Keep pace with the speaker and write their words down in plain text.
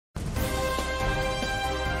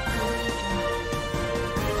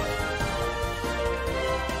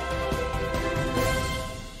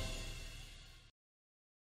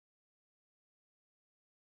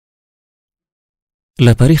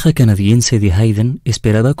La pareja canadiense de Hayden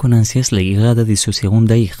esperaba con ansias la llegada de su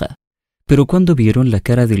segunda hija, pero cuando vieron la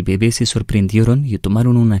cara del bebé se sorprendieron y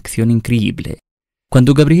tomaron una acción increíble.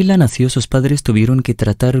 Cuando Gabriela nació, sus padres tuvieron que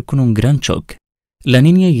tratar con un gran shock. La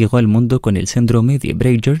niña llegó al mundo con el síndrome de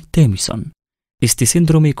Bridger-Thomson. Este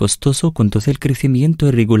síndrome costoso conduce al crecimiento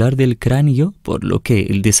irregular del cráneo, por lo que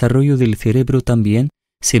el desarrollo del cerebro también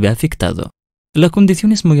se ve afectado. La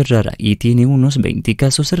condición es muy rara y tiene unos 20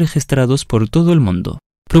 casos registrados por todo el mundo.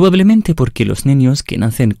 Probablemente porque los niños que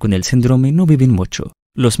nacen con el síndrome no viven mucho.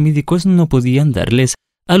 Los médicos no podían darles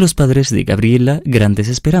a los padres de Gabriela grandes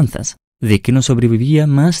esperanzas de que no sobrevivía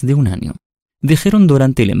más de un año. Dijeron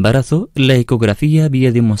durante el embarazo, la ecografía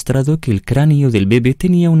había demostrado que el cráneo del bebé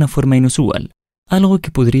tenía una forma inusual, algo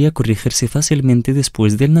que podría corregirse fácilmente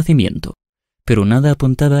después del nacimiento, pero nada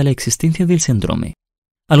apuntaba a la existencia del síndrome.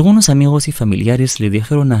 Algunos amigos y familiares le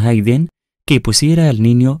dijeron a Hayden que pusiera al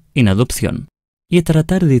niño en adopción y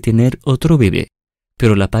tratar de tener otro bebé,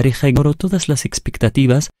 pero la pareja ignoró todas las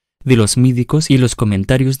expectativas de los médicos y los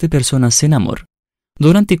comentarios de personas sin amor.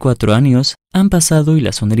 Durante 4 años han pasado y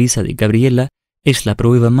la sonrisa de Gabriela es la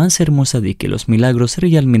prueba más hermosa de que los milagros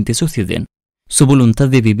realmente suceden. Su voluntad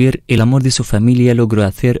de vivir el amor de su familia logró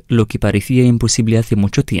hacer lo que parecía imposible hace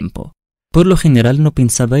mucho tiempo. Por lo general no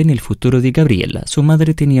pensaba en el futuro de Gabriela. Su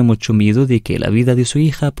madre tenía mucho miedo de que la vida de su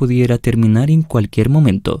hija pudiera terminar en cualquier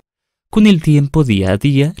momento. Con el tiempo, día a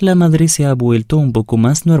día, la madre se ha vuelto un poco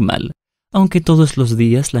más normal, aunque todos los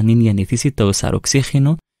días la niña necesita usar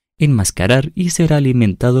oxígeno, enmascarar y ser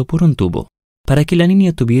alimentado por un tubo. Para que la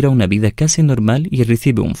niña tuviera una vida casi normal y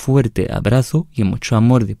recibe un fuerte abrazo y mucho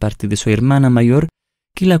amor de parte de su hermana mayor,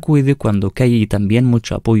 que la cuide cuando cae, y también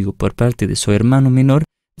mucho apoyo por parte de su hermano menor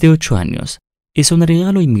de 8 años. Es un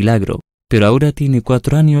regalo y milagro, pero ahora tiene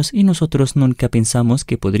 4 años y nosotros nunca pensamos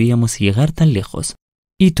que podríamos llegar tan lejos.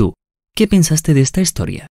 ¿Y tú? ¿Qué pensaste de esta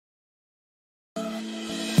historia?